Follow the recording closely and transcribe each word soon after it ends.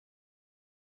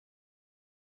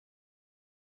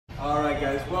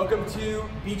guys, welcome to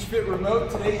BeachFit Remote.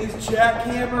 Today is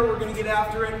jackhammer. We're going to get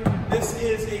after it. This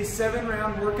is a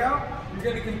 7-round workout. You're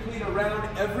going to complete a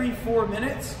round every 4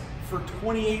 minutes for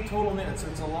 28 total minutes. So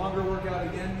it's a longer workout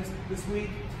again this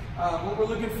week. What we're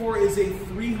looking for is a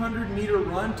 300-meter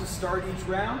run to start each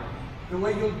round.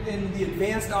 And the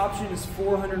advanced option is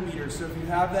 400 meters. So if you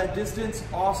have that distance,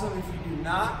 awesome. If you do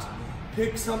not,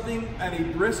 pick something at a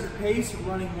brisk pace,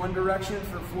 running one direction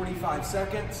for 45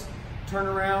 seconds. Turn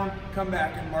around, come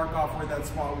back and mark off where that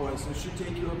spot was. So it should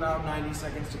take you about 90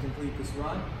 seconds to complete this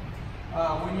run.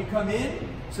 When you come in,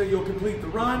 so you'll complete the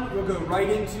run, you'll go right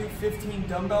into 15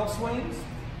 dumbbell swings.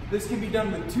 This can be done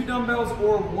with 2 dumbbells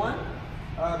or 1.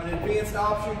 An advanced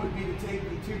option would be to take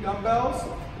the 2 dumbbells,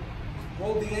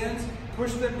 hold the ends,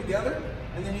 push them together,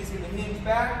 and then he's going to hinge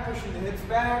back, pushing the hips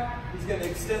back. He's going to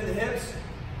extend the hips,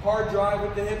 hard drive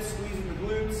with the hips, squeezing the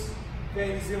glutes.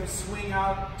 Okay, he's going to swing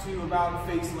out to about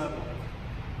face level.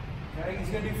 Okay, he's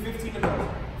going to do 15 of those.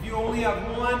 If you only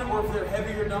have 1, or if they're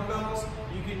heavier dumbbells,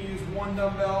 you can use 1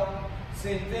 dumbbell.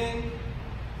 Same thing.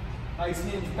 Nice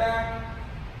hinge back.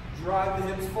 Drive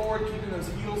the hips forward, keeping those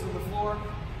heels on the floor.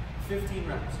 15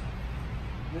 reps.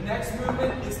 The next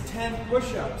movement is 10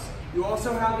 push-ups. You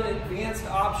also have an advanced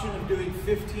option of doing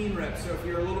 15 reps. So if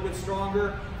you're a little bit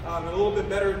stronger and a little bit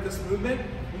better at this movement,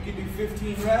 you can do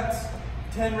 15 reps.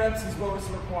 10 reps is what is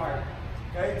required.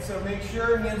 Okay, so make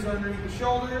sure hands are underneath the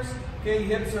shoulders. Okay,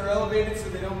 hips are elevated so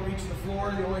they don't reach the floor.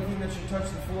 The only thing that should touch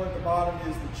the floor at the bottom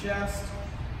is the chest.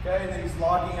 Okay, and then he's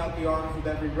locking out the arms with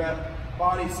every rep.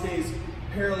 Body stays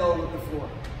parallel with the floor.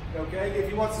 Okay, if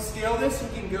he wants to scale this, he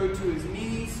can go to his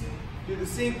knees. Do the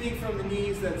same thing from the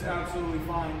knees, that's absolutely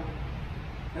fine.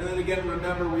 And then again,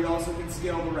 remember, we also can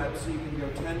scale the reps. So you can go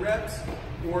 10 reps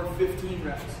or 15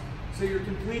 reps. So you're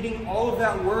completing all of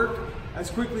that work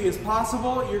as quickly as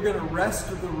possible. You're going to rest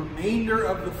for the remainder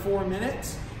of the 4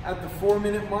 minutes. At the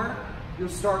 4-minute mark, you'll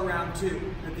start round 2.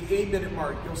 At the 8-minute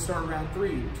mark, you'll start round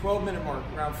 3. 12-minute mark,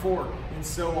 round 4, and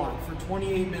so on for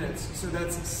 28 minutes. So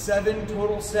that's 7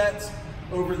 total sets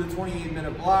over the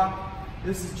 28-minute block.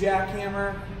 This is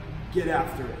jackhammer. Get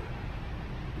after it.